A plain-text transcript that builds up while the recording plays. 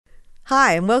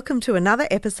Hi, and welcome to another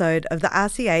episode of the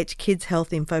RCH Kids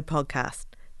Health Info Podcast,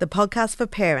 the podcast for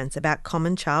parents about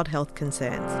common child health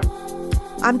concerns.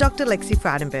 I'm Dr. Lexi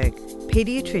Frydenberg,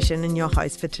 paediatrician and your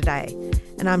host for today,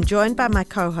 and I'm joined by my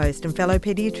co-host and fellow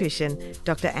paediatrician,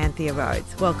 Dr. Anthea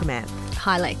Rhodes. Welcome, Anth.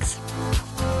 Hi, Lex.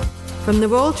 From the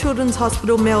Royal Children's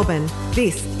Hospital, Melbourne,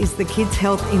 this is the Kids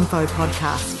Health Info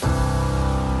Podcast.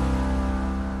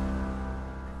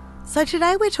 So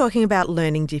today we're talking about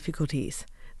learning difficulties.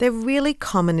 They're really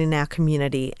common in our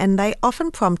community and they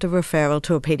often prompt a referral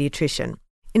to a paediatrician.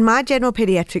 In my general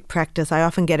paediatric practice, I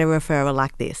often get a referral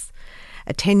like this.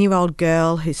 A 10-year-old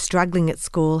girl who's struggling at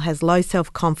school, has low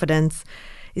self-confidence,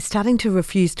 is starting to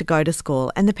refuse to go to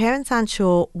school, and the parents aren't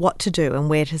sure what to do and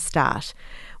where to start.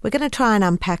 We're going to try and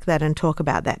unpack that and talk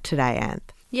about that today, Anth.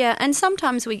 Yeah, and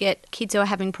sometimes we get kids who are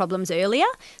having problems earlier.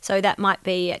 So that might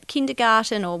be at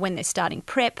kindergarten or when they're starting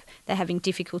prep, they're having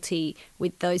difficulty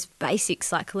with those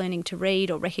basics like learning to read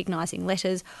or recognising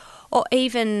letters, or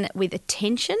even with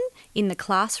attention in the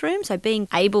classroom. So being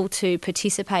able to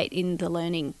participate in the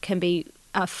learning can be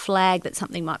a flag that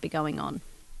something might be going on.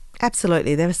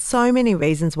 Absolutely. There are so many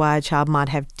reasons why a child might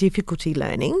have difficulty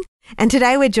learning. And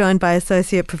today we're joined by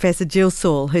Associate Professor Jill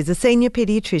Sewell, who's a senior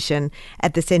paediatrician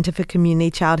at the Centre for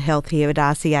Community Child Health here at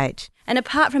RCH. And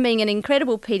apart from being an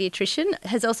incredible paediatrician,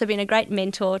 has also been a great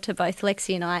mentor to both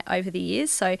Lexi and I over the years.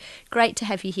 So great to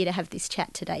have you here to have this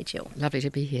chat today, Jill. Lovely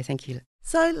to be here. Thank you.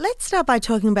 So let's start by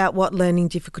talking about what learning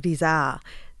difficulties are.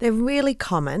 They're really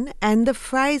common, and the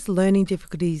phrase learning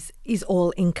difficulties is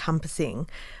all-encompassing.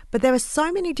 But there are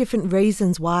so many different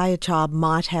reasons why a child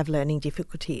might have learning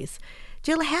difficulties.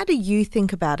 Jill, how do you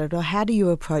think about it, or how do you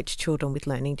approach children with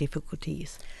learning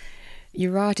difficulties?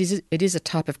 You're right, it is a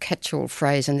type of catch-all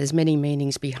phrase and there's many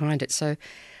meanings behind it. So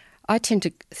I tend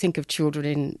to think of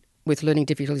children with learning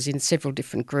difficulties in several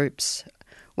different groups.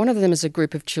 One of them is a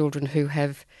group of children who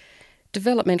have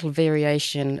developmental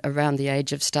variation around the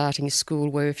age of starting school,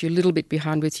 where if you're a little bit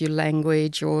behind with your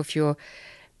language, or if your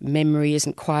memory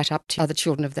isn't quite up to other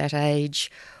children of that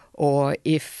age, or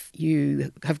if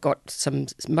you have got some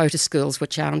motor skills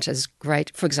which aren't as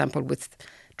great, for example, with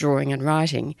drawing and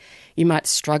writing, you might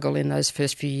struggle in those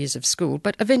first few years of school,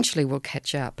 but eventually will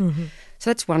catch up. Mm-hmm. So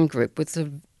that's one group with the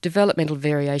developmental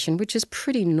variation, which is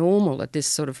pretty normal at this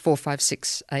sort of 4, 5,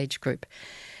 6 age group.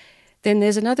 Then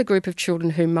there's another group of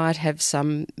children who might have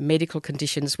some medical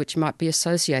conditions which might be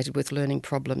associated with learning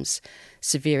problems.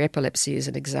 Severe epilepsy is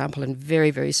an example, and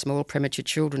very, very small premature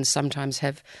children sometimes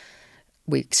have,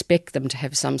 we expect them to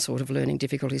have some sort of learning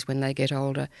difficulties when they get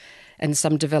older, and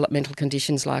some developmental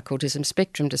conditions like autism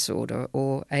spectrum disorder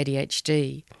or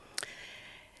ADHD.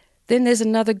 Then there's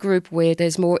another group where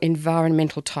there's more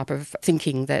environmental type of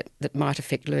thinking that might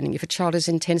affect learning. If a child is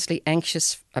intensely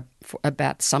anxious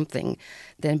about something,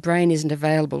 their brain isn't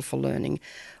available for learning.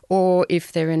 Or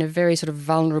if they're in a very sort of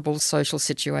vulnerable social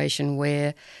situation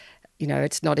where, you know,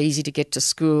 it's not easy to get to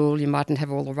school, you mightn't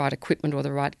have all the right equipment or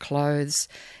the right clothes,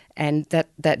 and that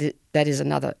is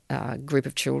another group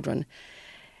of children.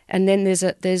 And then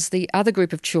there's the other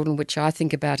group of children which I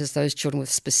think about as those children with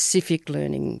specific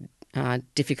learning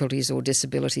difficulties or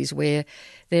disabilities, where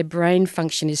their brain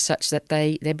function is such that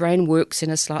their brain works in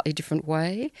a slightly different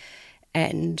way,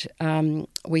 and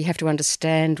we have to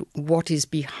understand what is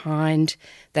behind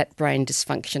that brain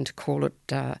dysfunction to call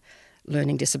it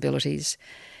learning disabilities.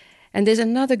 And there's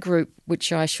another group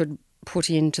which I should put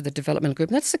into the developmental group,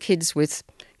 and that's the kids with,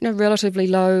 you know, relatively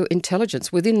low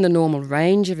intelligence, within the normal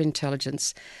range of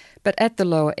intelligence, but at the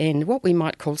lower end, what we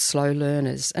might call slow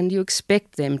learners, and you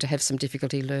expect them to have some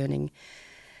difficulty learning.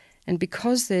 And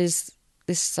because there's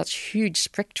such huge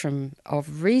spectrum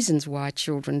of reasons why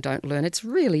children don't learn, it's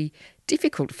really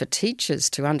difficult for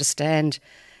teachers to understand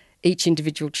each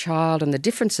individual child and the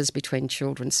differences between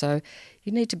children. So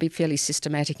you need to be fairly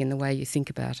systematic in the way you think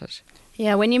about it.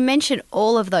 Yeah, when you mention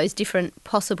all of those different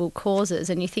possible causes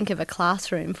and you think of a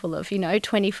classroom full of,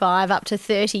 25 up to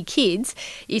 30 kids,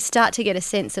 you start to get a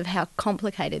sense of how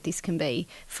complicated this can be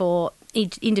for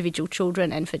individual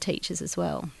children and for teachers as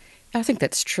well. I think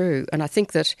that's true. And I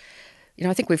think that,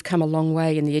 I think we've come a long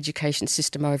way in the education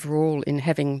system overall in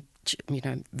having,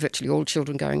 virtually all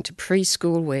children going to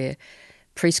preschool, where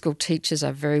preschool teachers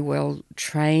are very well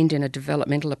trained in a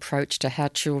developmental approach to how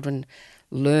children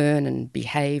learn and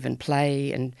behave and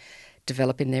play and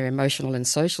develop in their emotional and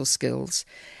social skills.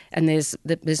 And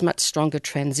there's much stronger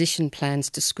transition plans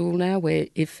to school now, where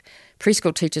if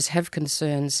preschool teachers have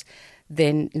concerns,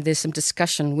 then there's some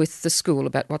discussion with the school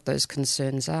about what those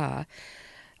concerns are.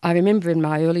 I remember in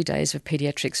my early days of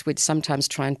paediatrics, we'd sometimes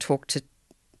try and talk to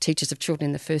teachers of children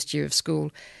in the first year of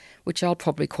school which I'll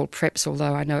probably call preps,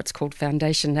 although I know it's called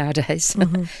foundation nowadays.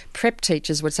 Prep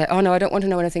teachers would say, oh no, I don't want to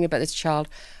know anything about this child.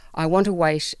 I want to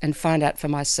wait and find out for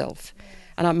myself.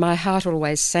 And my heart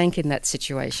always sank in that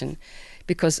situation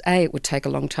because A, it would take a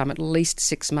long time, at least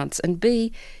 6 months, and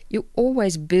B, you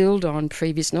always build on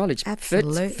previous knowledge.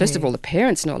 Absolutely. First of all, the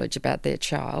parents' knowledge about their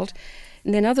child,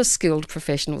 and then other skilled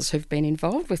professionals who've been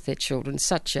involved with their children,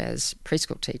 such as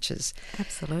preschool teachers.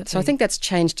 Absolutely. So I think that's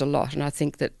changed a lot, and I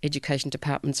think that education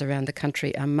departments around the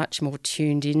country are much more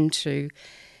tuned into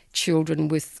children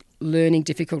with learning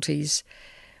difficulties,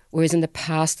 whereas in the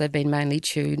past they've been mainly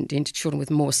tuned into children with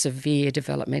more severe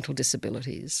developmental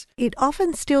disabilities. It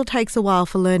often still takes a while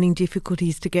for learning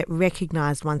difficulties to get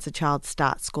recognised once a child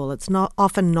starts school. It's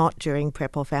often not during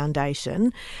prep or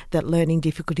foundation that learning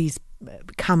difficulties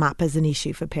come up as an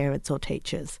issue for parents or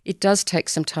teachers. It does take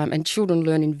some time, and children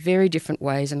learn in very different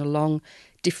ways and along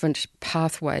different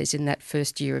pathways in that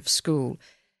first year of school.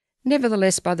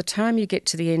 Nevertheless, by the time you get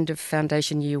to the end of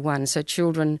foundation year 1, so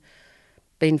children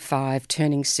been 5,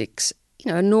 turning 6,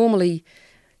 a normally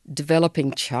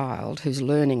developing child who's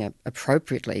learning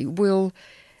appropriately will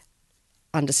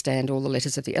understand all the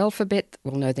letters of the alphabet,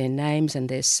 will know their names and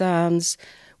their sounds,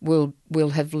 will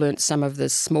have learnt some of the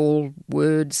small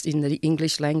words in the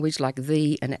English language like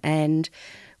the and,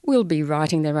 will be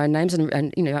writing their own names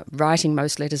and writing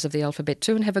most letters of the alphabet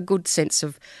too, and have a good sense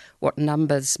of what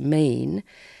numbers mean.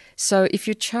 So if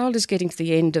your child is getting to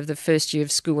the end of the first year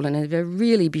of school and they're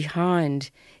really behind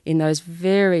in those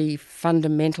very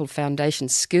fundamental foundation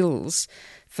skills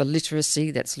for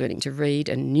literacy, that's learning to read,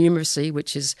 and numeracy,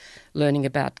 which is learning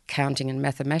about counting and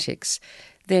mathematics,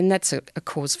 then that's a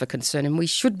cause for concern, and we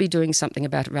should be doing something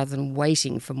about it rather than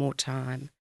waiting for more time.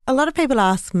 A lot of people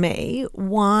ask me,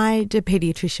 why do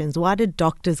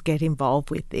doctors get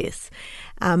involved with this?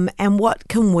 And what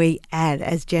can we add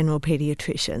as general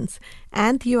paediatricians?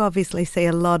 And you obviously see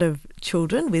a lot of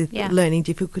children with learning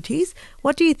difficulties.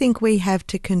 What do you think we have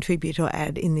to contribute or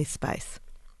add in this space?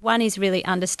 One is really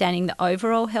understanding the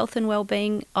overall health and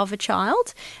well-being of a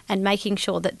child and making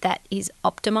sure that that is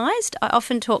optimised. I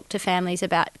often talk to families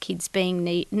about kids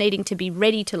needing to be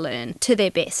ready to learn to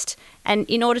their best. And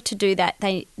in order to do that,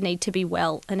 they need to be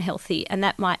well and healthy. And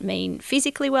that might mean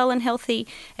physically well and healthy.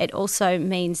 It also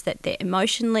means that they're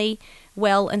emotionally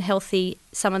well and healthy.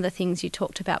 Some of the things you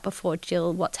talked about before,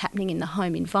 Jill, what's happening in the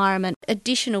home environment.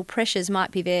 Additional pressures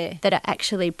might be there that are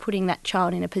actually putting that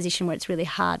child in a position where it's really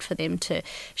hard for them to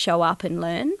show up and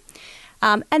learn.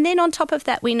 And then on top of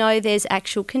that, we know there's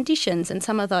actual conditions, and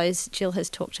some of those Jill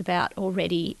has talked about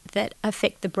already, that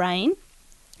affect the brain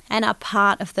and are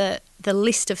part of the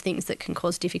list of things that can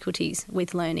cause difficulties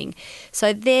with learning.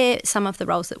 So they're some of the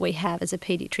roles that we have as a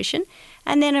paediatrician.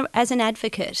 And then as an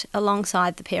advocate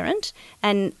alongside the parent,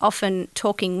 and often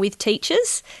talking with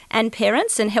teachers and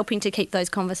parents and helping to keep those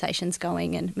conversations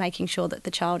going and making sure that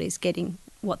the child is getting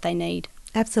what they need.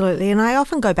 Absolutely. And I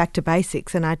often go back to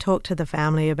basics and I talk to the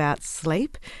family about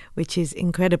sleep, which is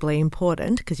incredibly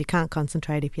important because you can't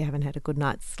concentrate if you haven't had a good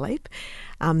night's sleep.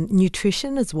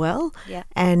 Nutrition as well,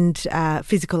 and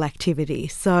physical activity.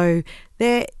 So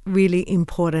they're really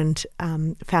important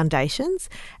foundations,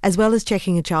 as well as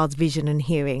checking a child's vision and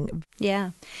hearing. Yeah.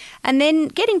 And then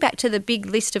getting back to the big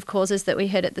list of causes that we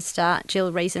heard at the start,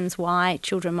 Jill, reasons why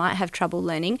children might have trouble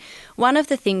learning. One of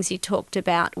the things you talked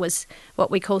about was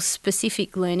what we call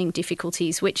specific learning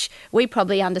difficulties, which we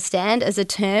probably understand as a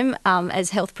term as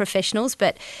health professionals,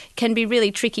 but can be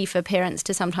really tricky for parents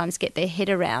to sometimes get their head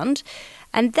around.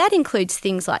 And that includes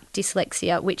things like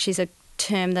dyslexia, which is a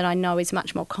term that I know is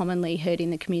much more commonly heard in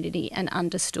the community and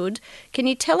understood. Can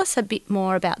you tell us a bit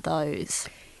more about those?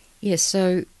 Yes,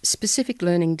 so specific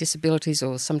learning disabilities,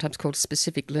 or sometimes called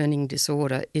specific learning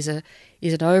disorder, is an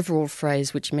overall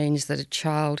phrase which means that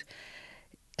a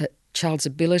child's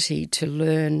ability to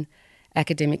learn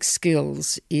academic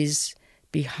skills is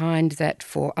behind that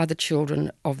for other children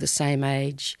of the same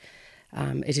age.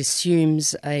 It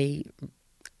assumes an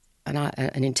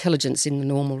intelligence in the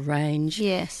normal range.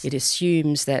 Yes. It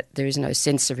assumes that there is no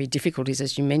sensory difficulties,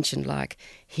 as you mentioned, like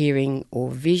hearing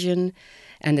or vision,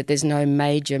 and that there's no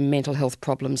major mental health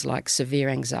problems like severe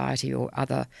anxiety or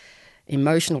other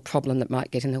emotional problem that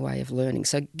might get in the way of learning.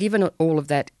 So given all of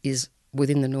that is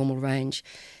within the normal range,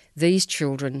 these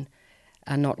children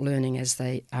are not learning as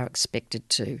they are expected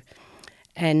to.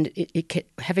 And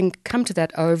having come to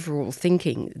that overall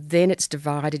thinking, then it's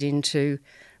divided into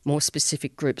more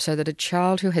specific groups, so that a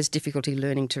child who has difficulty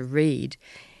learning to read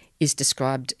is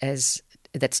described as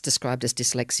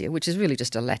dyslexia, which is really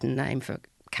just a Latin name for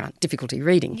difficulty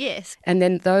reading. Yes. And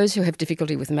then those who have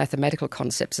difficulty with mathematical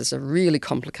concepts, there's a really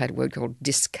complicated word called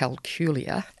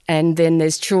dyscalculia. And then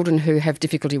there's children who have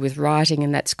difficulty with writing,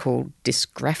 and that's called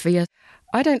dysgraphia.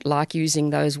 I don't like using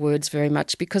those words very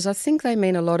much because I think they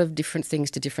mean a lot of different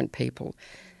things to different people.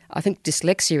 I think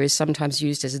dyslexia is sometimes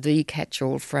used as the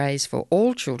catch-all phrase for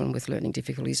all children with learning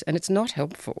difficulties, and it's not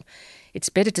helpful. It's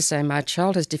better to say my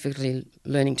child has difficulty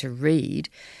learning to read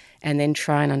and then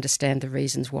try and understand the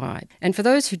reasons why. And for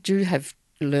those who do have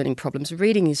learning problems,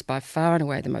 reading is by far and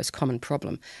away the most common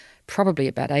problem. Probably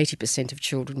about 80% of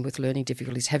children with learning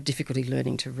difficulties have difficulty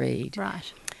learning to read.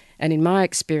 Right. And in my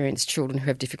experience, children who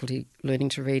have difficulty learning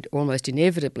to read almost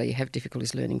inevitably have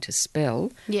difficulties learning to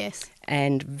spell. Yes.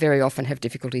 And very often have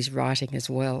difficulties writing as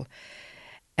well.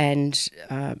 And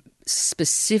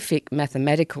specific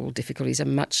mathematical difficulties are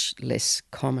much less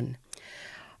common.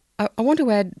 I want to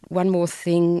add one more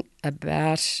thing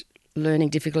about learning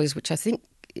difficulties, which I think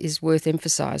is worth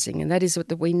emphasising, and that is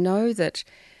that we know that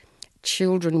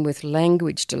children with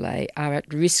language delay are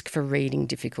at risk for reading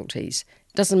difficulties.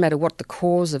 It doesn't matter what the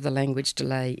cause of the language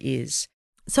delay is.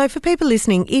 So for people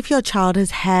listening, if your child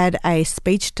has had a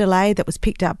speech delay that was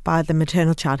picked up by the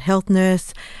maternal child health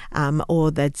nurse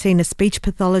or they'd seen a speech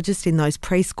pathologist in those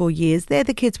preschool years, they're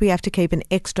the kids we have to keep an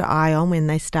extra eye on when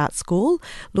they start school,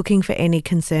 looking for any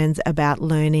concerns about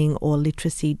learning or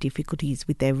literacy difficulties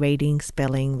with their reading,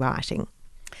 spelling, writing.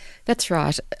 That's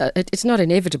right. It's not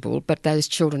inevitable, but those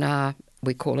children are,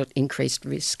 we call it, increased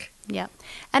risk. Yeah.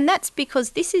 And that's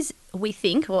because this is, we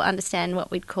think, or understand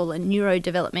what we'd call a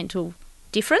neurodevelopmental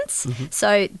difference. Mm-hmm.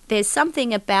 So there's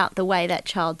something about the way that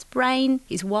child's brain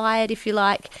is wired, if you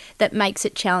like, that makes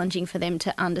it challenging for them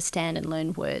to understand and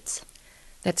learn words.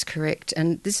 That's correct.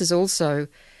 And this is also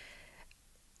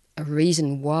a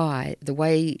reason why the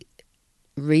way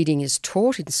reading is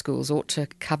taught in schools ought to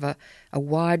cover a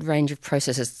wide range of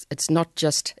processes. It's not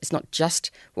just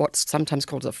what's sometimes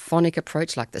called a phonic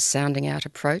approach, like the sounding out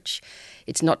approach.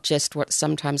 It's not just what's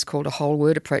sometimes called a whole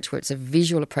word approach, where it's a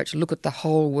visual approach. Look at the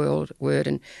whole word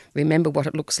and remember what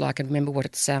it looks like and remember what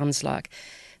it sounds like.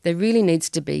 There really needs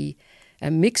to be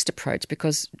a mixed approach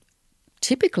because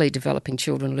typically developing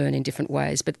children learn in different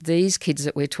ways, but these kids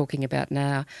that we're talking about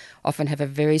now often have a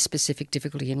very specific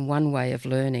difficulty in one way of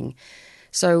learning.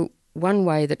 So one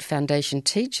way that foundation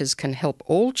teachers can help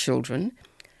all children,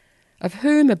 of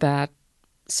whom about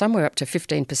somewhere up to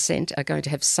 15% are going to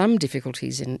have some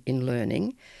difficulties in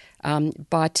learning,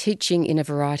 by teaching in a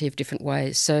variety of different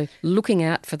ways. So looking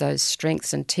out for those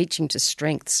strengths and teaching to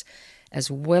strengths as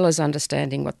well as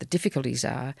understanding what the difficulties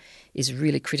are is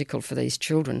really critical for these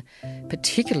children,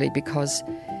 particularly because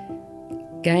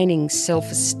gaining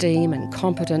self-esteem and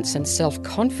competence and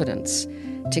self-confidence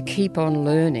to keep on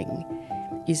learning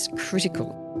is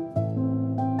critical.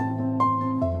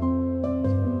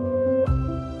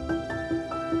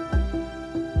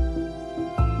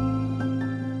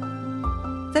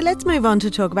 So let's move on to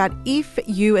talk about if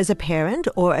you as a parent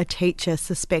or a teacher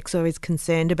suspects or is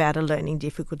concerned about a learning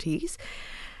difficulties,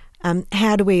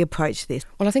 how do we approach this?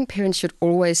 Well, I think parents should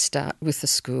always start with the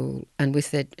school and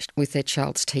with their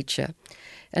child's teacher.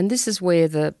 And this is where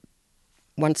the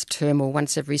once a term or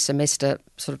once every semester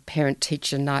sort of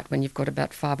parent-teacher night when you've got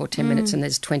about 5 or 10 minutes and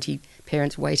there's 20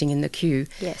 parents waiting in the queue.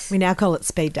 Yes. We now call it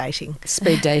speed dating.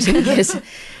 Speed dating, yes.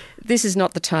 This is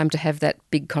not the time to have that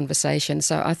big conversation.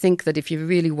 So I think that if you're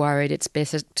really worried, it's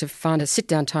better to find a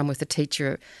sit-down time with the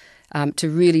teacher to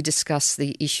really discuss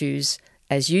the issues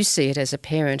as you see it as a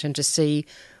parent and to see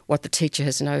what the teacher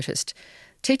has noticed.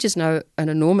 Teachers know an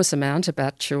enormous amount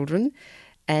about children,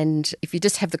 and if you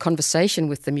just have the conversation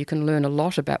with them, you can learn a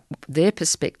lot about their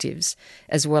perspectives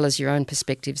as well as your own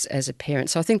perspectives as a parent.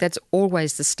 So I think that's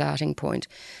always the starting point.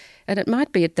 And it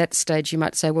might be at that stage you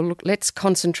might say, well, look, let's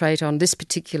concentrate on this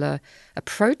particular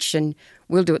approach and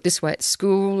we'll do it this way at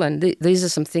school and these are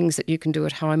some things that you can do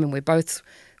at home and we're both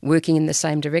working in the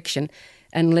same direction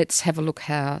and let's have a look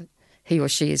how he or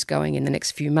she is going in the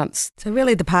next few months. So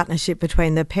really the partnership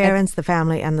between the parents, the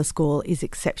family and the school is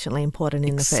exceptionally important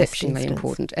in the first instance. Exceptionally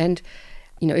important. And,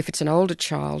 you know, if it's an older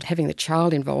child, having the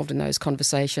child involved in those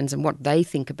conversations and what they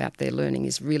think about their learning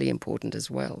is really important as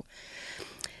well.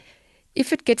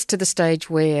 If it gets to the stage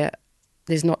where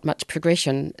there's not much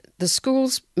progression, the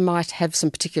schools might have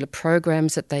some particular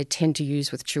programs that they tend to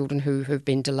use with children who have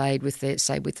been delayed with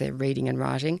their reading and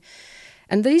writing.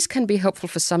 And these can be helpful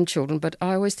for some children, but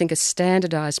I always think a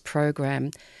standardised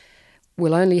program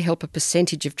will only help a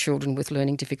percentage of children with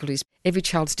learning difficulties. Every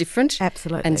child's different.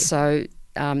 Absolutely. And so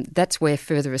that's where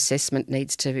further assessment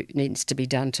needs to be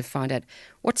done to find out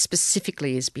what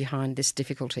specifically is behind this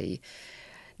difficulty.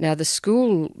 Now, the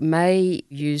school may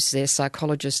use their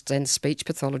psychologists and speech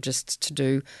pathologists to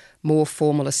do more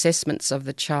formal assessments of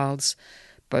the child's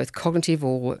both cognitive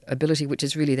or ability, which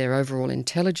is really their overall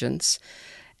intelligence,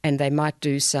 and they might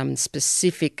do some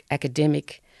specific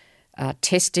academic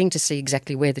testing to see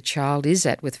exactly where the child is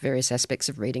at with various aspects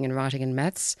of reading and writing and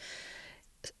maths.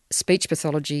 Speech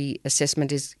pathology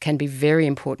assessment can be very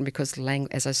important because,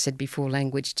 as I said before,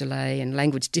 language delay and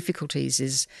language difficulties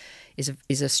is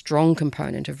a strong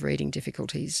component of reading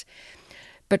difficulties.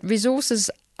 But resources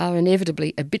are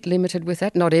inevitably a bit limited with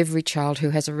that. Not every child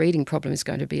who has a reading problem is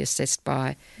going to be assessed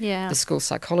by the school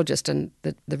psychologist, and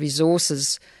the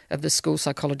resources of the school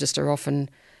psychologist are often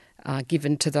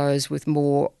given to those with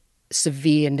more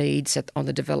severe needs on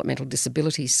the developmental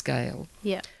disability scale.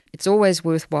 Yeah. It's always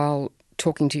worthwhile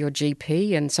talking to your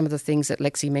GP, and some of the things that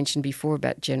Lexi mentioned before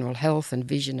about general health and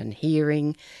vision and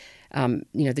hearing. The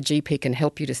GP can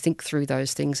help you to think through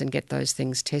those things and get those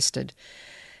things tested.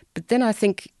 But then I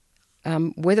think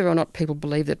whether or not people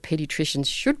believe that paediatricians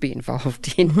should be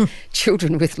involved in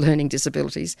children with learning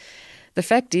disabilities, the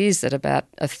fact is that about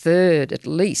a third, at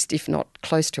least, if not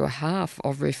close to a half,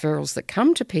 of referrals that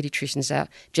come to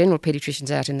general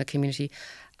paediatricians out in the community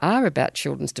are about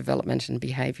children's development and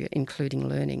behaviour, including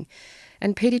learning.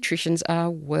 And paediatricians are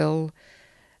well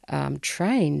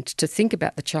trained to think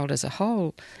about the child as a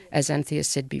whole, as Anthea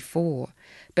said before,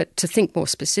 but to think more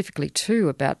specifically too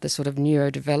about the sort of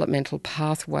neurodevelopmental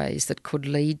pathways that could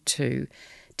lead to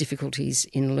difficulties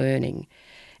in learning.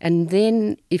 And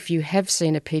then if you have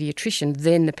seen a paediatrician,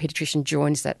 then the paediatrician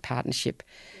joins that partnership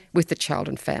with the child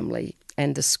and family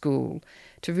and the school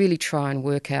to really try and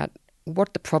work out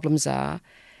what the problems are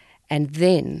and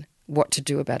then what to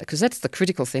do about it, because that's the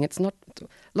critical thing. It's not a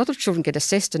lot of children get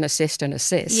assessed and assessed and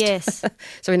assessed. Yes.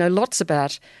 So we know lots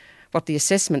about what the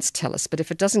assessments tell us, but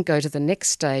if it doesn't go to the next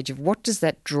stage of what does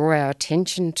that draw our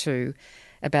attention to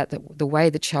about the way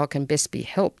the child can best be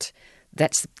helped,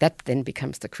 that then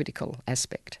becomes the critical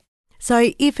aspect.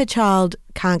 So if a child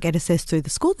can't get assessed through the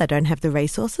school, they don't have the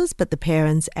resources, but the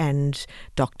parents and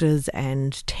doctors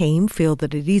and team feel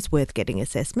that it is worth getting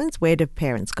assessments, where do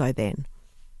parents go then?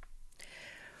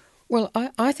 Well,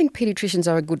 I think paediatricians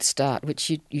are a good start, which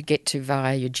you get to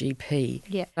via your GP.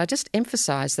 Yeah. I just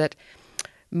emphasise that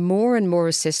more and more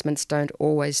assessments don't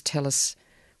always tell us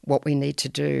what we need to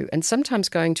do. And sometimes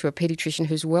going to a paediatrician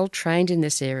who's well trained in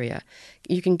this area,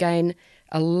 you can gain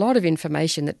a lot of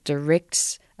information that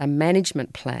directs a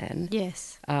management plan.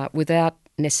 Yes. Without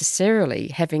necessarily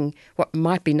having what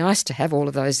might be nice to have all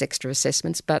of those extra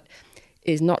assessments, but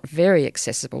is not very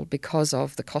accessible because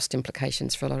of the cost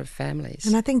implications for a lot of families.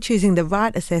 And I think choosing the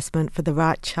right assessment for the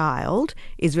right child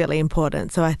is really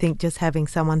important. So I think just having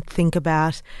someone think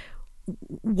about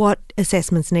what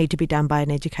assessments need to be done by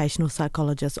an educational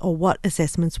psychologist or what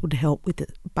assessments would help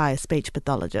by a speech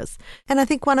pathologist. And I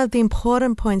think one of the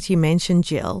important points you mentioned,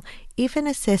 Jill, if an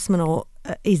assessment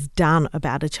is done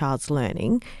about a child's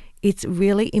learning, it's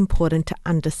really important to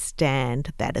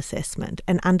understand that assessment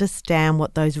and understand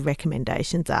what those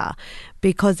recommendations are,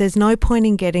 because there's no point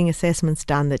in getting assessments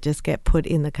done that just get put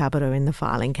in the cupboard or in the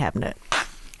filing cabinet.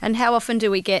 And how often do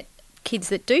we get kids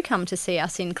that do come to see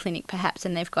us in clinic perhaps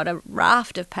and they've got a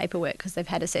raft of paperwork because they've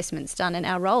had assessments done, and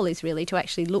our role is really to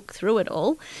actually look through it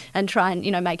all and try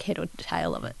and make head or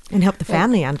tail of it. And help the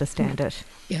family understand it.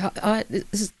 Yeah,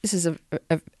 this is a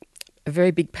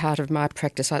very big part of my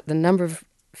practice. The number of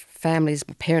families,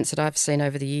 parents that I've seen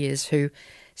over the years who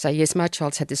say, yes, my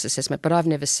child's had this assessment, but I've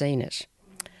never seen it.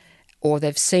 Or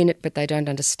they've seen it, but they don't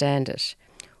understand it.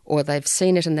 Or they've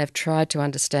seen it and they've tried to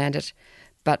understand it,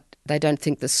 but they don't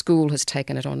think the school has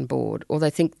taken it on board. Or they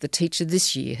think the teacher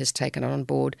this year has taken it on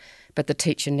board, but the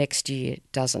teacher next year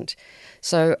doesn't.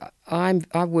 So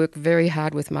I work very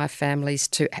hard with my families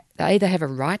to either have a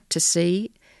right to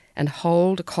see and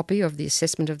hold a copy of the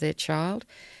assessment of their child.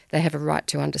 They have a right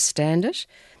to understand it.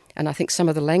 And I think some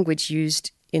of the language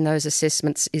used in those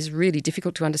assessments is really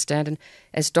difficult to understand. And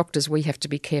as doctors, we have to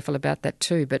be careful about that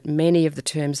too. But many of the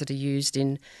terms that are used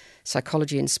in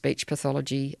psychology and speech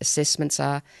pathology assessments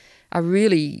are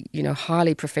really,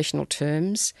 highly professional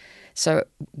terms. So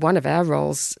one of our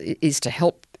roles is to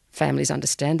help families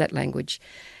understand that language.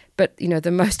 But,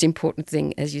 the most important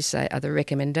thing, as you say, are the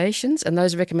recommendations. And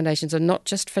those recommendations are not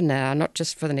just for now, not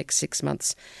just for the next 6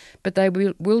 months, but they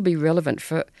will be relevant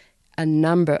for a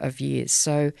number of years.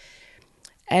 So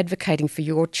advocating for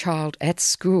your child at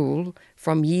school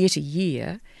from year to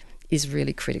year is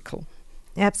really critical.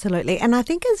 Absolutely. And I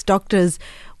think as doctors,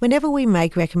 whenever we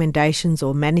make recommendations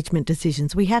or management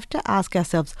decisions, we have to ask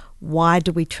ourselves, why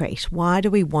do we treat? Why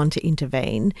do we want to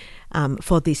intervene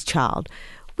for this child?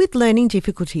 With learning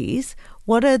difficulties,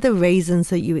 what are the reasons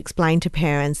that you explain to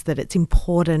parents that it's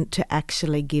important to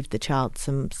actually give the child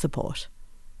some support?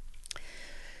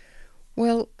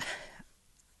 Well,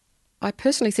 I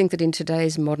personally think that in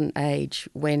today's modern age,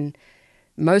 when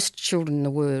most children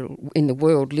in the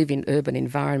world live in urban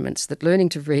environments, that learning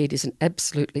to read is an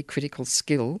absolutely critical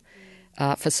skill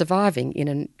for surviving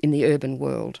in the urban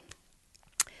world.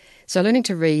 So learning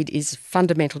to read is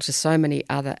fundamental to so many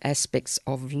other aspects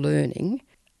of learning.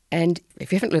 And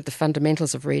if you haven't learnt the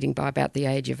fundamentals of reading by about the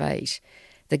age of 8,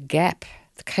 the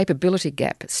capability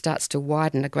gap starts to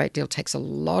widen a great deal. It takes a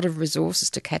lot of resources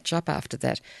to catch up after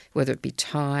that, whether it be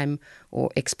time or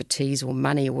expertise or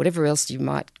money or whatever else you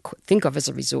might think of as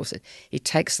a resource. It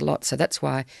takes a lot. So that's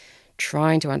why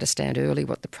trying to understand early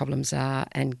what the problems are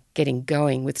and getting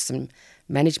going with some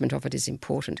management of it is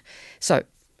important. So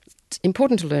it's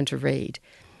important to learn to read,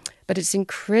 but it's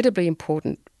incredibly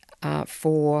important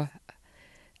for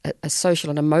a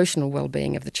social and emotional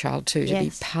well-being of the child too, to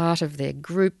be part of their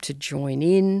group, to join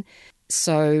in.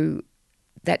 So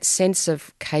that sense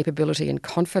of capability and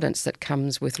confidence that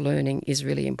comes with learning is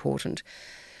really important.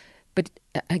 But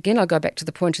again, I'll go back to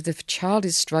the point that if a child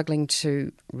is struggling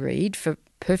to read for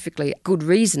perfectly good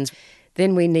reasons,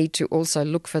 then we need to also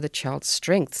look for the child's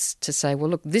strengths to say, well,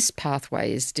 look, this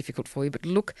pathway is difficult for you, but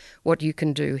look what you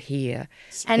can do here.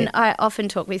 And I often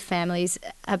talk with families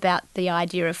about the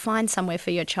idea of find somewhere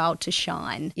for your child to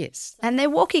shine. Yes. And they're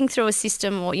walking through a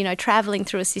system or, travelling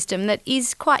through a system that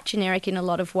is quite generic in a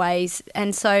lot of ways.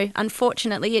 And so,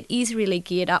 unfortunately, it is really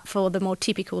geared up for the more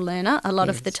typical learner a lot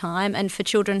of the time and for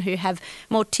children who have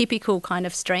more typical kind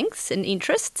of strengths and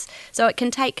interests. So it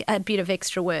can take a bit of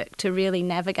extra work to really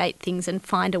navigate things and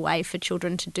find a way for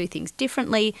children to do things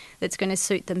differently that's going to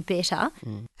suit them better.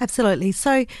 Absolutely.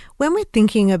 So when we're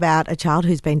thinking about a child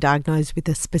who's been diagnosed with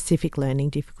a specific learning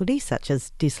difficulty, such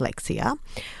as dyslexia,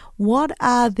 what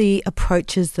are the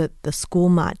approaches that the school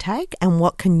might take and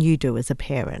what can you do as a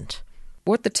parent?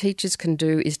 What the teachers can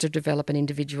do is to develop an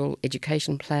individual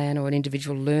education plan or an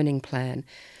individual learning plan,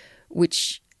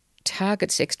 which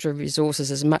targets extra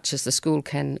resources as much as the school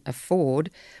can afford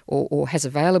or has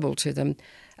available to them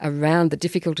around the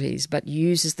difficulties, but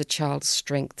uses the child's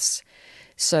strengths.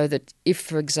 So that if,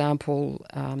 for example,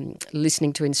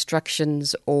 listening to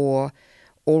instructions or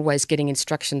always getting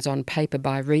instructions on paper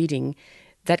by reading,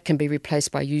 that can be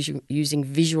replaced by using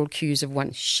visual cues of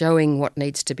one showing what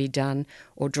needs to be done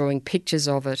or drawing pictures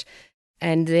of it.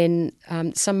 And then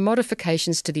some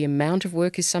modifications to the amount of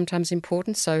work is sometimes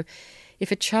important. So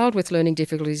if a child with learning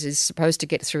difficulties is supposed to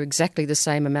get through exactly the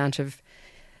same amount of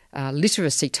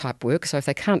literacy type work, so if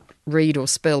they can't read or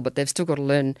spell but they've still got to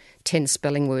learn 10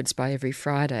 spelling words by every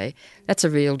Friday, that's a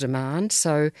real demand.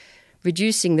 So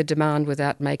reducing the demand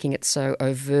without making it so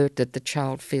overt that the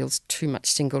child feels too much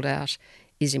singled out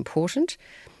is important.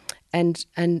 And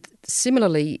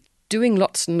similarly, doing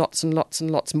lots and lots and lots and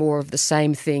lots more of the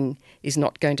same thing is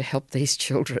not going to help these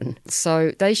children.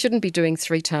 So they shouldn't be doing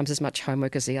 3 times as much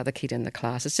homework as the other kid in the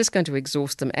class. It's just going to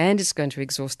exhaust them and it's going to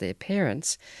exhaust their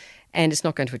parents and it's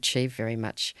not going to achieve very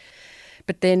much.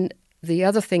 But then the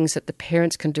other things that the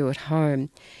parents can do at home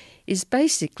is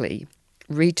basically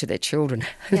read to their children.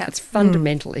 That's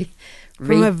fundamentally read.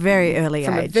 From a very early age.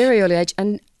 From a very early age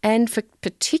and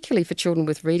particularly for children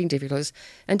with reading difficulties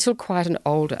until quite an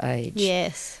older age.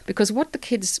 Yes. Because what the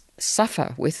kids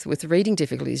suffer with reading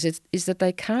difficulties is that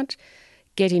they can't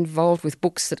get involved with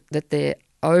books that their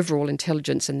overall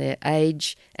intelligence and their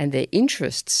age and their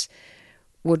interests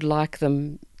would like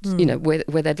them,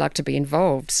 where they'd like to be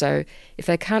involved. So if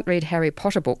they can't read Harry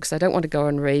Potter books, they don't want to go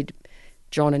and read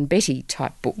John and Betty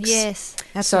type books. Yes.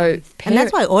 Absolutely. And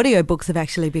that's why audiobooks have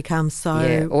actually become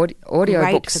so audio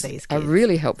great books for these kids. Are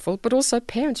really helpful, but also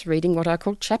parents reading what I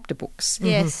call chapter books.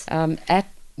 Yes.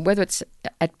 Whether it's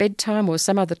at bedtime or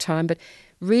some other time, but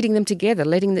reading them together,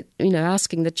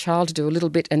 asking the child to do a little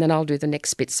bit and then I'll do the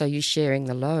next bit, so you're sharing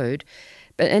the load.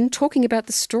 And talking about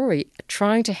the story,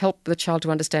 trying to help the child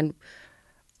to understand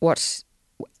what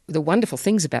the wonderful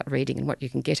things about reading and what you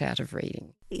can get out of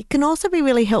reading. It can also be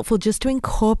really helpful just to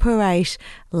incorporate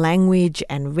language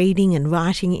and reading and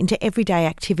writing into everyday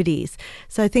activities.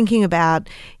 So thinking about,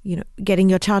 getting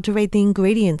your child to read the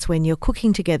ingredients when you're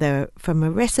cooking together from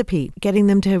a recipe, getting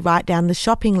them to write down the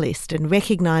shopping list and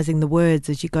recognising the words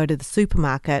as you go to the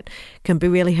supermarket can be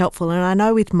really helpful. And I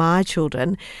know with my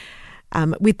children,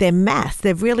 with their maths,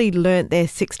 they've really learnt their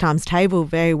 6 times table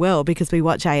very well because we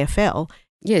watch AFL.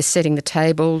 Yes, setting the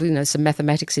table, some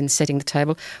mathematics in setting the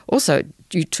table. Also,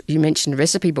 you mentioned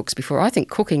recipe books before. I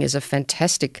think cooking is a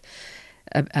fantastic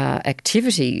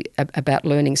activity about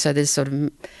learning. So there's sort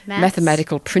of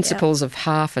mathematical principles of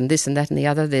half and this and that and the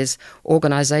other. There's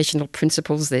organisational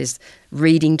principles. There's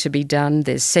reading to be done.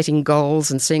 There's setting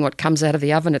goals and seeing what comes out of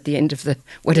the oven at the end of the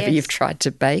whatever you've tried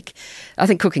to bake. I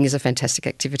think cooking is a fantastic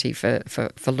activity for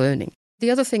learning. The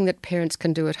other thing that parents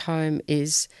can do at home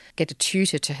is get a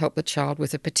tutor to help the child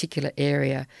with a particular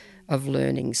area of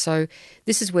learning. So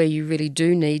this is where you really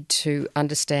do need to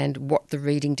understand what the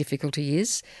reading difficulty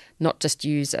is, not just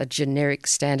use a generic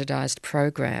standardised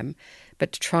program,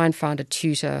 but to try and find a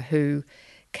tutor who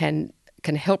can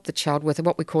help the child with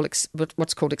what we call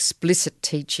what's called explicit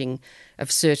teaching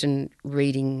of certain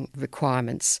reading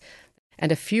requirements.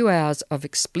 And a few hours of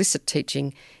explicit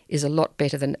teaching is a lot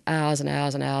better than hours and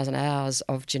hours and hours and hours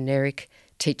of generic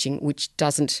teaching, which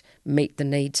doesn't meet the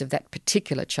needs of that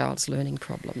particular child's learning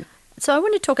problem. So I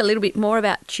want to talk a little bit more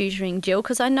about tutoring, Jill,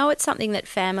 because I know it's something that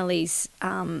families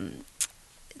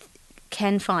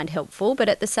can find helpful, but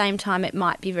at the same time it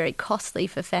might be very costly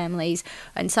for families.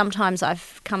 And sometimes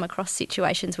I've come across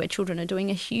situations where children are doing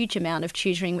a huge amount of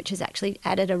tutoring, which has actually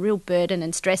added a real burden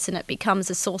and stress, and it becomes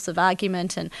a source of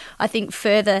argument. And I think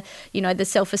further, the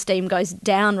self-esteem goes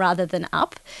down rather than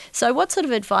up. So what sort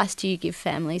of advice do you give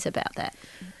families about that?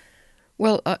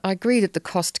 Well, I agree that the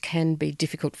cost can be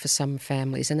difficult for some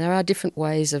families, and there are different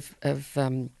ways of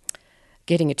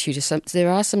getting a tutor. So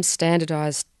there are some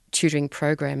standardised tutoring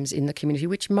programs in the community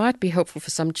which might be helpful for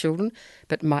some children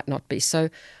but might not be. So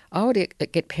I would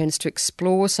get parents to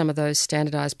explore some of those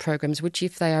standardised programs, which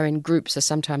if they are in groups are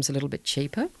sometimes a little bit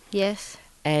cheaper. Yes.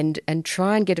 And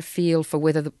try and get a feel for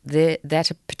whether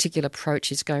that particular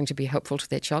approach is going to be helpful to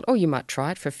their child. Or you might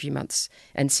try it for a few months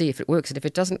and see if it works. And if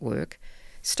it doesn't work,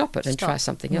 stop it and try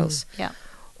something else. Yeah.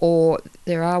 Or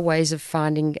there are ways of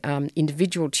finding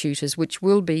individual tutors which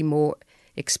will be more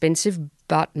expensive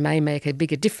but may make a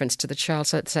bigger difference to the child.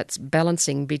 So that's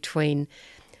balancing between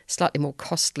slightly more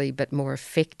costly but more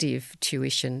effective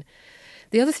tuition.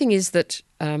 The other thing is that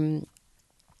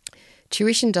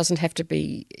tuition doesn't have to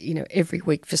be, every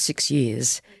week for 6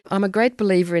 years. I'm a great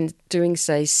believer in doing,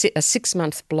 say, a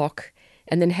 6-month block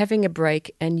and then having a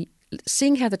break and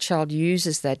seeing how the child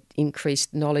uses that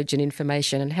increased knowledge and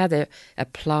information and how they're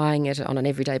applying it on an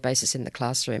everyday basis in the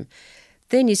classroom.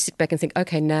 Then you sit back and think,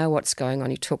 okay, now what's going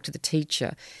on? You talk to the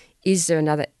teacher. Is there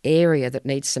another area that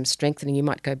needs some strengthening? You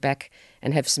might go back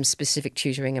and have some specific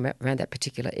tutoring around that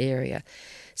particular area.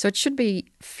 So it should be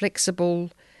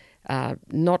flexible,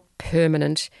 not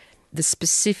permanent. The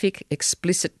specific,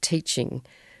 explicit teaching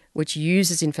which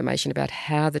uses information about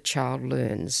how the child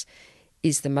learns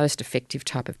is the most effective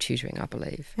type of tutoring, I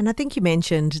believe. And I think you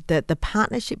mentioned that the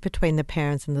partnership between the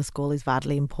parents and the school is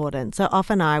vitally important. So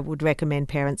often I would recommend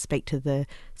parents speak to the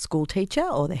school teacher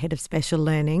or the head of special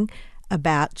learning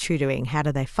about tutoring. How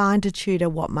do they find a tutor?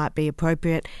 What might be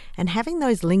appropriate? And having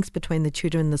those links between the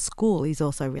tutor and the school is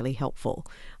also really helpful.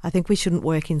 I think we shouldn't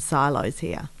work in silos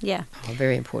here. Yeah. Oh,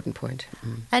 very important point.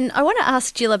 And I want to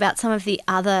ask Jill about some of the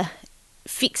other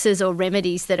fixes or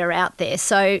remedies that are out there.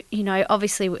 So,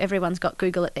 obviously everyone's got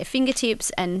Google at their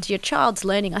fingertips, and your child's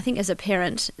learning, I think as a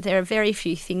parent, there are very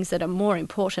few things that are more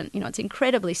important. It's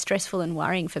incredibly stressful and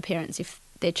worrying for parents if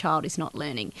their child is not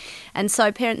learning. And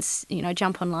so parents,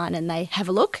 jump online and they have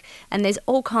a look, and there's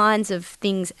all kinds of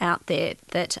things out there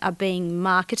that are being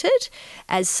marketed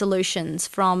as solutions,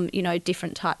 from,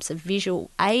 different types of visual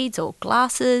aids or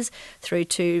glasses through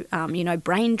to,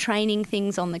 brain training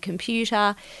things on the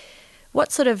computer.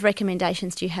 What sort of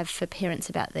recommendations do you have for parents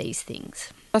about these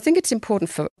things? I think it's important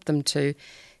for them to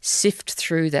sift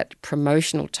through that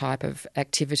promotional type of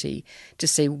activity to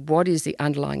see what is the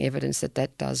underlying evidence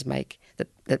that does make,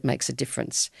 that makes a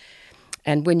difference.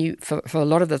 And when you, for a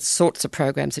lot of the sorts of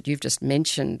programs that you've just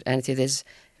mentioned, Anthea, there's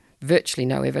virtually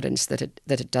no evidence that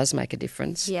it does make a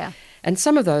difference. Yeah. And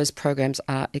some of those programs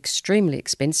are extremely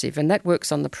expensive, and that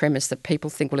works on the premise that people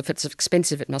think, well, if it's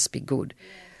expensive, it must be good.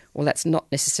 Well, that's not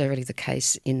necessarily the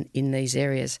case in these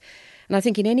areas. And I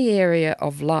think in any area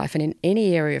of life and in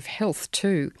any area of health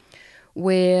too,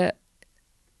 where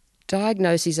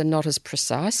diagnoses are not as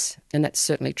precise, and that's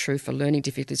certainly true for learning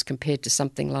difficulties compared to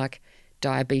something like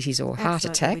diabetes or heart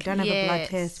attack. We don't have a blood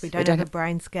test, we don't have a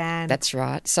brain scan. That's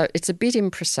right. So it's a bit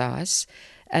imprecise,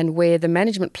 and where the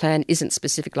management plan isn't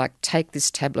specific, like take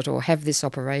this tablet or have this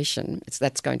operation,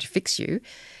 that's going to fix you.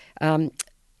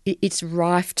 It's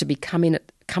rife to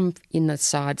come in the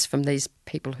sides from these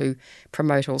people who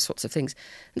promote all sorts of things.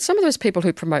 And some of those people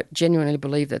who promote genuinely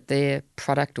believe that their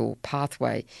product or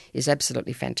pathway is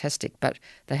absolutely fantastic, but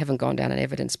they haven't gone down an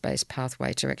evidence-based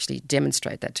pathway to actually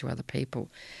demonstrate that to other people.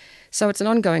 So it's an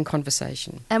ongoing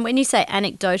conversation. And when you say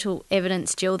anecdotal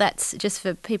evidence, Jill, that's just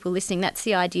for people listening, that's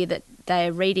the idea that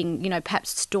they're reading, perhaps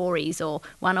stories or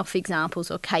one-off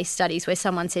examples or case studies where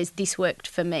someone says, this worked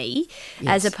for me,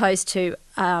 as opposed to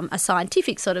a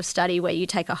scientific sort of study where you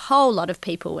take a whole lot of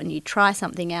people and you try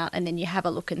something out and then you have a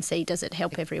look and see, does it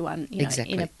help everyone,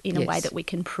 in a way that we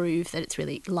can prove that it's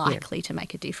really likely to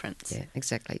make a difference. Yeah,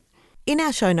 exactly. In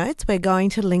our show notes, we're going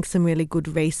to link some really good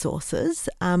resources.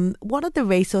 What are the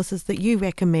resources that you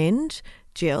recommend,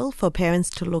 Jill, for parents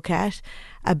to look at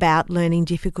about learning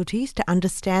difficulties, to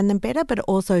understand them better, but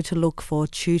also to look for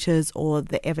tutors or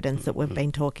the evidence that we've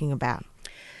been talking about?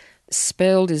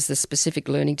 SPELD is the Specific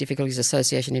Learning Difficulties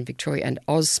Association in Victoria, and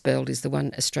AusSPELD is the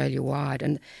one Australia-wide.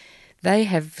 And they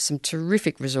have some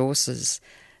terrific resources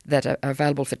that are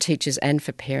available for teachers and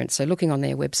for parents. So looking on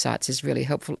their websites is really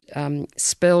helpful.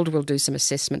 SPELD will do some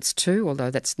assessments too,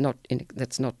 although that's not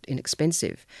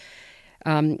inexpensive.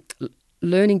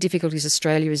 Learning Difficulties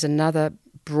Australia is another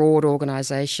broad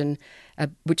organisation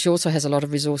which also has a lot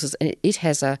of resources, and it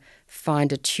has a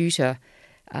Find a Tutor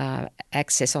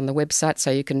access on the website,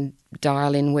 so you can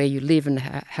dial in where you live and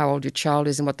how old your child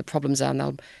is and what the problems are, and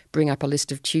they'll bring up a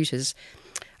list of tutors.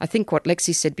 I think what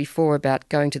Lexi said before about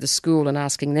going to the school and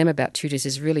asking them about tutors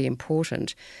is really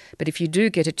important. But if you do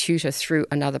get a tutor through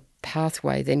another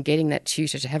pathway, then getting that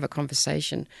tutor to have a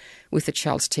conversation with the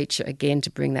child's teacher, again, to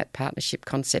bring that partnership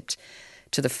concept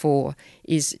to the fore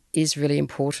is really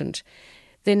important.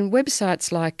 Then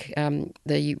websites like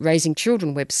the Raising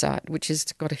Children website, which has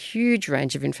got a huge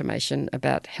range of information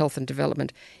about health and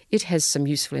development, it has some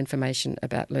useful information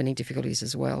about learning difficulties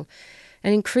as well.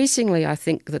 And increasingly, I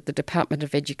think that the Department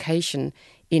of Education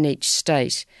in each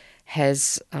state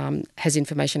has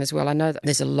information as well. I know that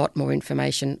there's a lot more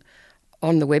information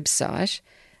on the website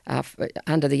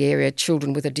under the area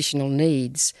Children with Additional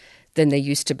Needs than there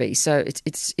used to be. So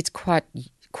it's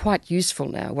quite useful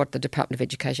now what the Department of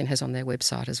Education has on their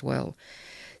website as well.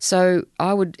 So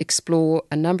I would explore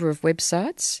a number of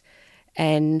websites,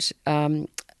 and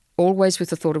always with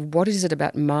the thought of what is it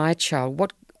about my child?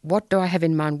 What do I have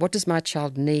in mind? What does my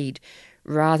child need?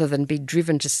 Rather than be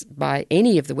driven by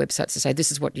any of the websites to say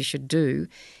this is what you should do.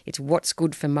 It's what's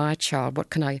good for my child.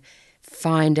 What can I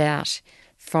find out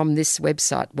from this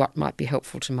website? What might be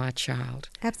helpful to my child?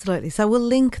 Absolutely. So we'll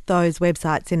link those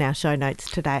websites in our show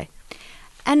notes today.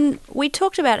 And we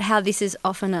talked about how this is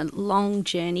often a long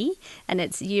journey and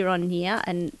it's year on year,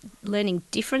 and learning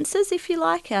differences, if you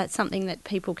like, something that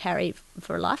people carry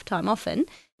for a lifetime often.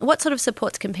 What sort of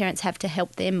supports can parents have to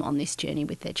help them on this journey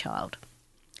with their child?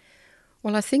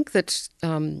 Well, I think that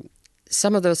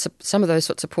some of those sorts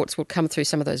of supports will come through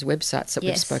some of those websites that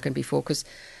we've spoken before, because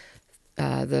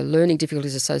the Learning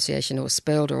Difficulties Association, or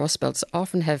SPELD or AusSPELD,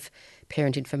 often have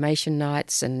parent information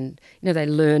nights, and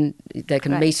they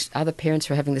can meet other parents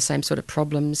who are having the same sort of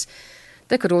problems.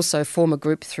 They could also form a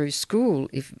group through school,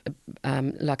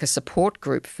 like a support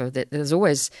group for that. There's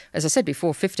always, as I said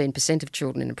before, 15% of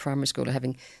children in a primary school are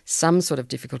having some sort of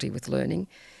difficulty with learning.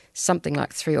 Something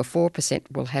like 3 or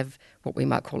 4% will have what we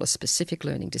might call a specific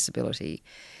learning disability.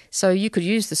 So you could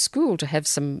use the school to have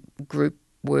some group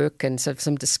work and sort of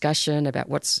some discussion about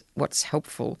what's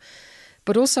helpful.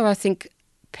 But also I think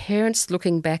parents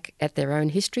looking back at their own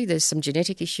history, there's some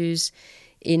genetic issues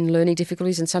in learning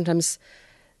difficulties, and sometimes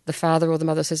the father or the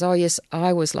mother says, oh, yes,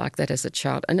 I was like that as a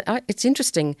child. And it's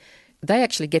interesting, they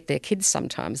actually get their kids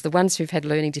sometimes. The ones who've had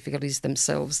learning difficulties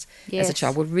themselves as a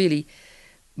child will really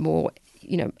more,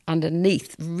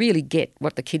 underneath, really get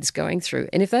what the kid's going through.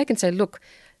 And if they can say, look,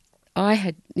 I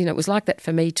had, it was like that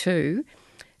for me too,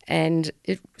 and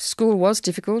school was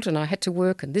difficult and I had to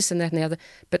work and this and that and the other,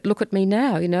 but look at me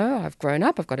now, I've grown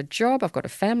up, I've got a job, I've got a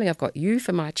family, I've got you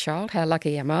for my child, how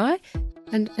lucky am I?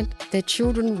 And their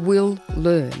children will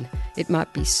learn. It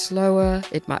might be slower,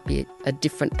 it might be a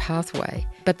different pathway,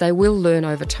 but they will learn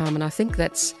over time, and I think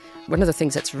that's one of the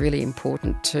things that's really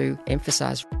important to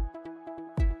emphasise.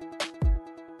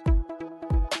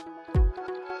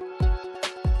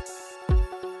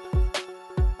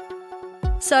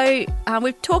 So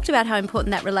we've talked about how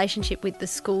important that relationship with the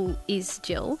school is,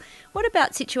 Jill. What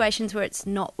about situations where it's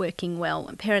not working well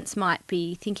and parents might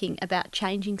be thinking about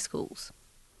changing schools?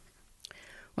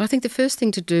 Well, I think the first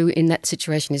thing to do in that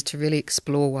situation is to really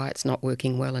explore why it's not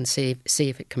working well and see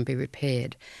if it can be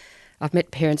repaired. I've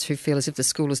met parents who feel as if the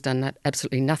school has done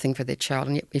absolutely nothing for their child,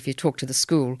 and yet if you talk to the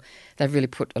school, they've really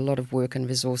put a lot of work and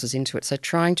resources into it. So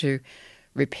trying to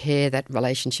repair that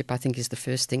relationship, I think, is the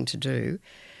first thing to do.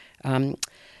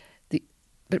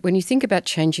 But when you think about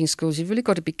changing schools, you've really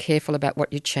got to be careful about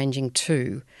what you're changing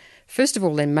to. First of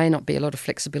all, there may not be a lot of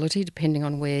flexibility depending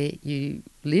on where you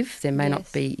live. There may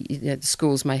not be, the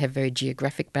schools may have very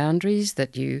geographic boundaries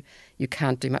that you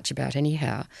can't do much about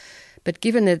anyhow. But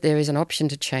given that there is an option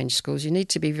to change schools, you need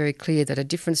to be very clear that a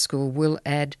different school will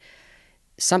add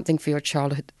something for your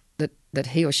child that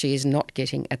he or she is not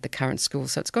getting at the current school.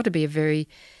 So it's got to be a very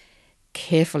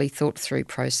carefully thought through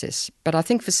process. But I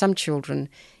think for some children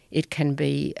it can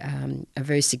be make a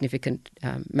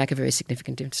very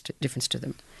significant difference to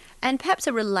them. And perhaps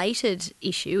a related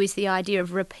issue is the idea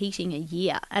of repeating a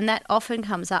year, and that often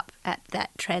comes up at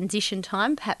that transition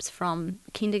time, perhaps from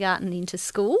kindergarten into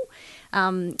school,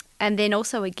 and then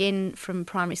also again from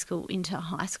primary school into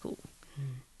high school.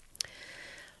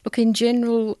 Look, in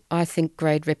general, I think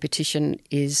grade repetition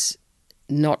is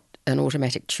not an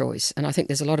automatic choice, and I think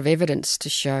there's a lot of evidence to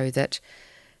show that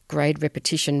grade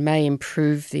repetition may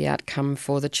improve the outcome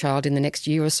for the child in the next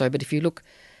year or so, but if you look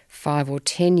 5 or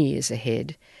 10 years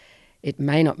ahead, it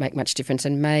may not make much difference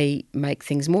and may make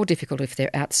things more difficult if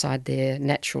they're outside their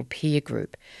natural peer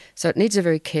group. So it needs a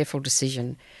very careful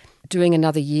decision. Doing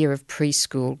another year of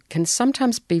preschool can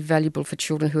sometimes be valuable for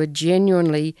children who are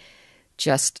genuinely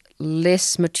just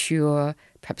less mature,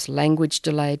 perhaps language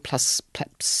delayed, plus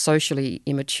perhaps socially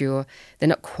immature. They're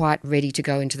not quite ready to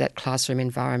go into that classroom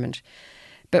environment.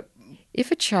 But if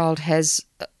a child has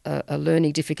a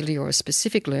learning difficulty or a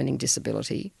specific learning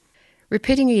disability,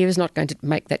 repeating a year is not going to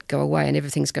make that go away and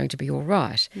everything's going to be all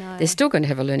right. No. They're still going to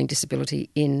have a learning disability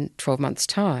in 12 months'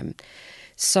 time.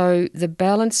 So the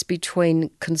balance between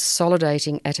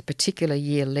consolidating at a particular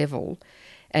year level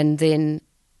and then,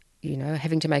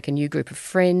 having to make a new group of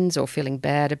friends or feeling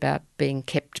bad about being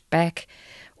kept back,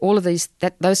 all of those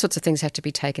sorts of things have to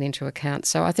be taken into account.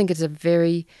 So I think it's a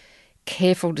very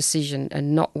careful decision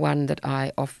and not one that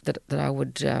I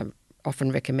would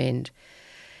often recommend.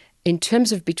 In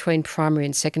terms of between primary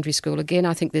and secondary school, again,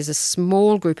 I think there's a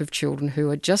small group of children who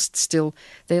are just still,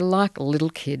 they're like little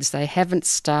kids. They haven't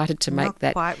started to make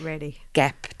that quite ready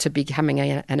gap to becoming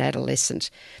an adolescent.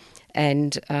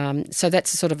 And so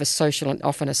that's sort of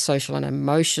often a social and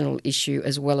emotional issue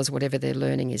as well as whatever their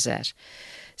learning is at.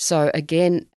 So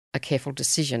again, a careful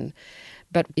decision.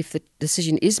 But if the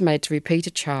decision is made to repeat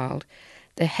a child,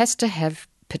 there has to have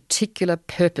particular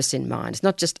purpose in mind. It's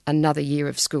not just another year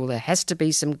of school. There has to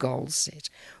be some goals set.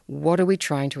 What are we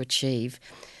trying to achieve?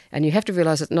 And you have to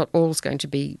realise that not all is going to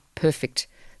be perfect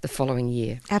the following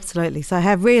year. Absolutely. So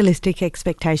have realistic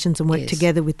expectations and work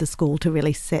together with the school to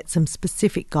really set some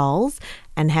specific goals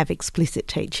and have explicit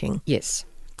teaching. Yes.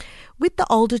 With the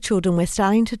older children, we're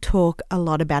starting to talk a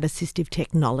lot about assistive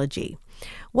technology.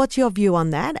 What's your view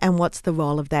on that, and what's the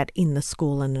role of that in the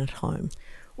school and at home?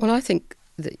 Well, I think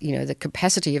the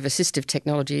capacity of assistive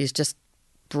technology is just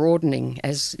broadening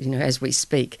as we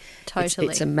speak. Totally.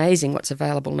 It's amazing what's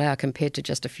available now compared to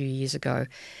just a few years ago.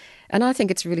 And I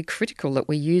think it's really critical that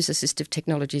we use assistive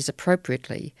technologies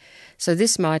appropriately. So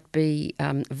this might be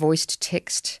voiced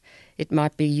text, it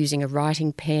might be using a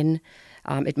writing pen,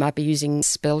 it might be using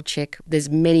spell check. There's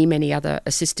many, many other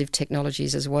assistive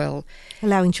technologies as well.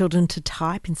 Allowing children to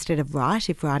type instead of write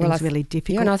if writing's really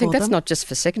difficult. Yeah, and I think that's them. not just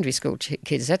for secondary school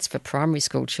kids, that's for primary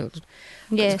school children.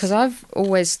 Yes. Because I've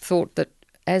always thought that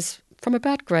from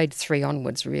about grade 3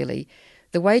 onwards really,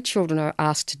 the way children are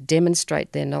asked to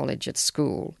demonstrate their knowledge at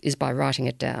school is by writing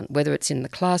it down, whether it's in the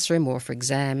classroom or for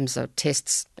exams or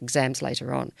exams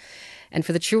later on. And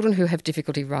for the children who have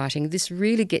difficulty writing, this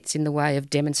really gets in the way of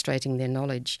demonstrating their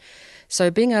knowledge.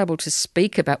 So being able to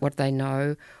speak about what they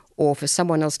know, or for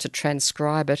someone else to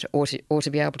transcribe it, or to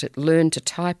be able to learn to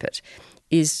type it,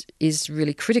 is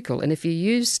really critical. And if you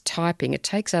use typing, it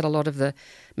takes out a lot of the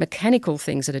mechanical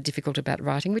things that are difficult about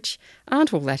writing, which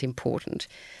aren't all that important.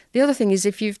 The other thing is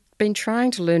if you've been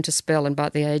trying to learn to spell and by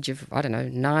the age of,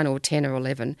 9 or 10 or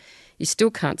 11, you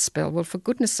still can't spell, well, for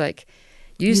goodness sake,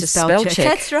 use a spell check.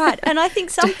 That's right. And I think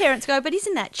some parents go, but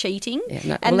isn't that cheating?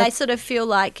 Yeah, they sort of feel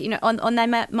like, they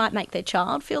might make their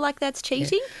child feel like that's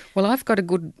cheating. Yeah. Well, I've got a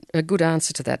good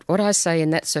answer to that. What I say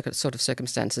in that sort of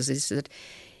circumstances is that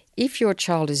if your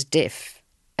child is deaf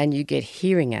and you get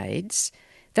hearing aids,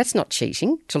 that's not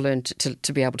cheating to learn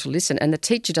to be able to listen. And the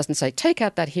teacher doesn't say, take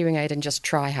out that hearing aid and just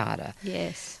try harder.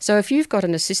 Yes. So if you've got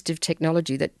an assistive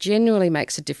technology that genuinely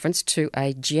makes a difference to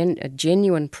a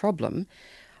genuine problem,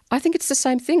 I think it's the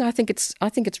same thing. I think it's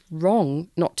wrong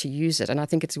not to use it, and I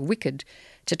think it's wicked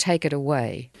to take it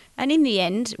away. And in the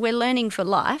end, we're learning for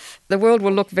life. The world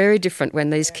will look very different when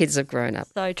these kids have grown up.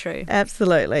 So true.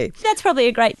 Absolutely. That's probably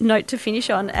a great note to finish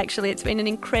on, actually. It's been an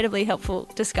incredibly helpful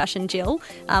discussion, Jill.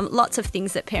 Lots of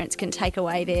things that parents can take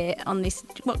away there on this,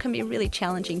 what can be a really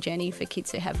challenging journey for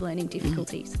kids who have learning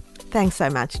difficulties. Thanks so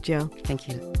much, Jill. Thank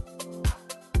you.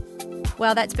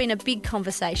 Well, that's been a big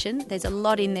conversation. There's a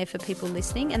lot in there for people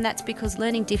listening, and that's because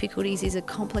learning difficulties is a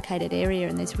complicated area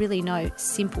and there's really no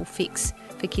simple fix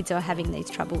for kids who are having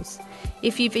these troubles.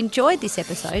 If you've enjoyed this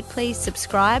episode, please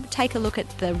subscribe, take a look at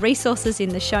the resources in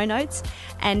the show notes,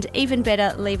 and even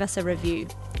better, leave us a review.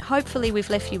 Hopefully we've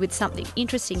left you with something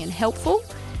interesting and helpful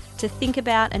to think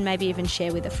about and maybe even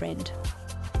share with a friend.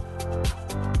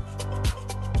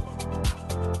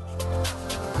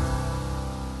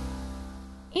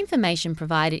 Information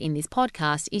provided in this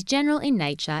podcast is general in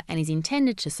nature and is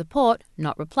intended to support,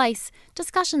 not replace,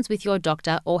 discussions with your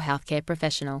doctor or healthcare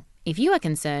professional. If you are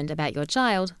concerned about your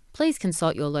child, please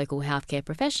consult your local healthcare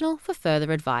professional for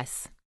further advice.